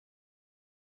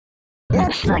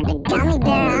Look for the Gummy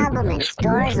Bear album in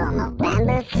stores on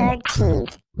November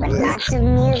 13th with lots of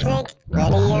music,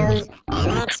 videos,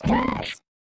 and extras.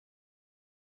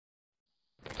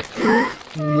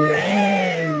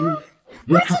 Wow!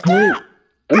 This is great!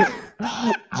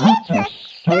 It's a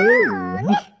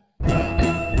song!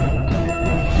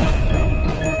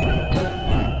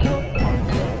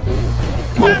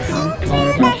 Dancing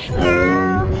through the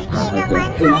snow in a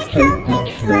one-horse open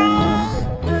sleigh.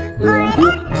 More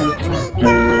than we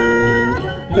go.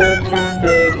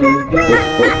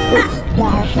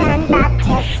 Bells on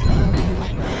Baptist,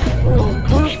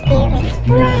 making spirits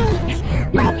bright.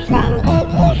 What fun it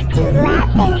is to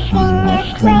laugh and sing a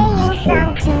sleighing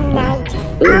song tonight.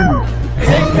 Oh!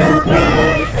 Jingle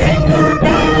bells, jingle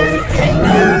bells,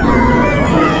 jingle all the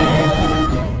way.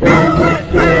 Oh, what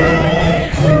fun it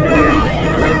is to ride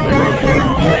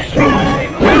on a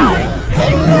sleigh.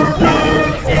 Jingle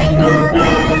bells, jingle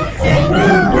bells, jingle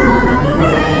all the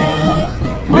way.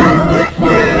 Oh, what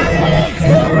fun it is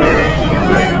to ride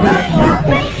on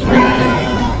a sleigh.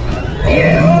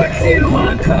 You to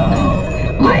a cold,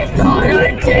 I thought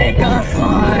I'd take a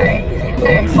flight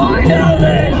and find a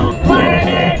little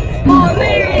planet for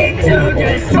me to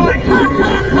destroy. Ha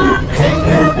ha ha!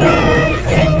 Jingle bells,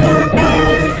 jingle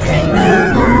bells, jingle all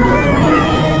the way.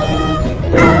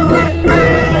 Oh, what fun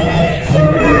it is to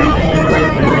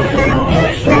ride on a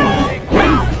sleigh.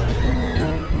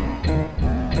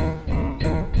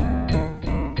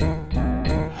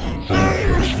 The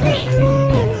horseless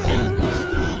moon,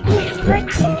 his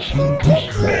fortune seemed to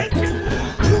slip.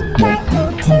 He got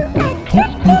into a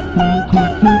drifted night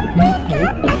and then we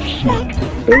got upset.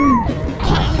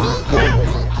 Candy, candy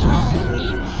canes,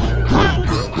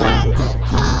 candy, candy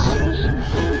canes,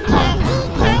 candy,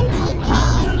 candy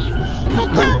canes, they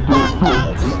got the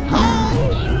candy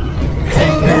canes.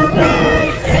 Jingle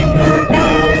bells, jingle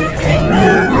bells, jingle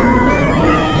all the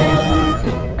way.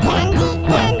 Candy,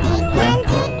 candy, candy,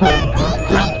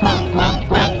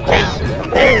 candy,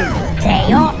 Day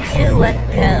or two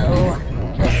ago,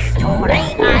 the story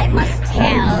I must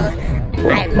tell.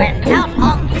 I went out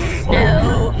on the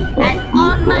snow, and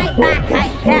on my back I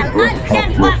fell. A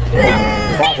gentle blow.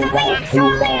 These are the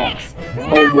actual lyrics.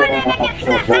 No one ever gets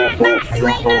the third verse, you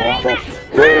ignoramus.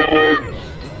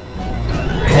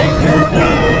 Jingle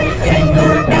bells,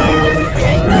 jingle bells,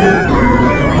 jingle all the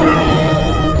way.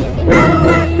 Oh,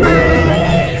 what fun it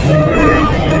is to ride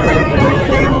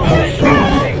on a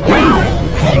sleigh.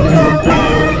 Jingle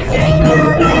bells, jingle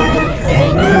bells,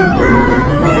 jingle all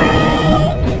the way.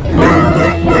 Oh,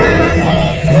 what fun it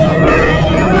is to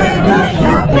ride on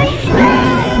a sleigh.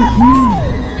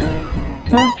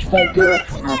 Thanks for this,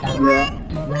 Nicola.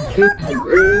 Hope you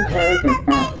all have a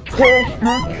fantastic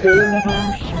holiday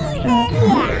season.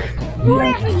 Yeah,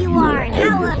 wherever you are and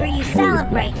however you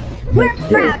celebrate, we're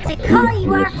proud to call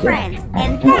you our friends,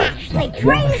 and that's the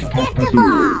greatest gift of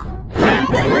all.